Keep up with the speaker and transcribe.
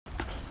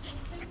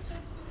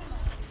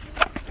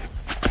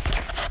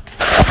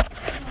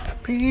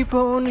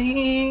People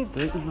need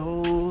the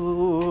Lord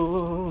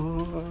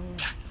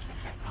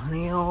on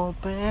the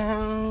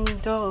open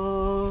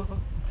door.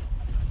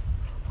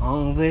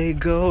 All they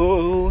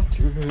go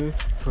through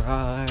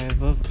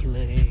private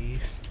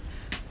place,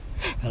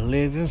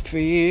 live in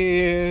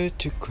fear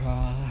to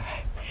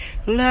cry,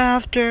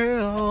 laughter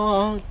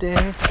all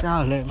day,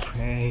 silent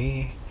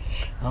pray.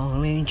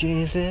 Only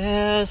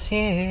Jesus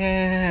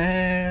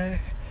here.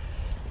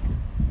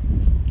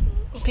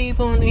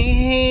 People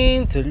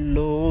need the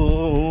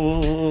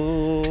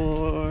Lord.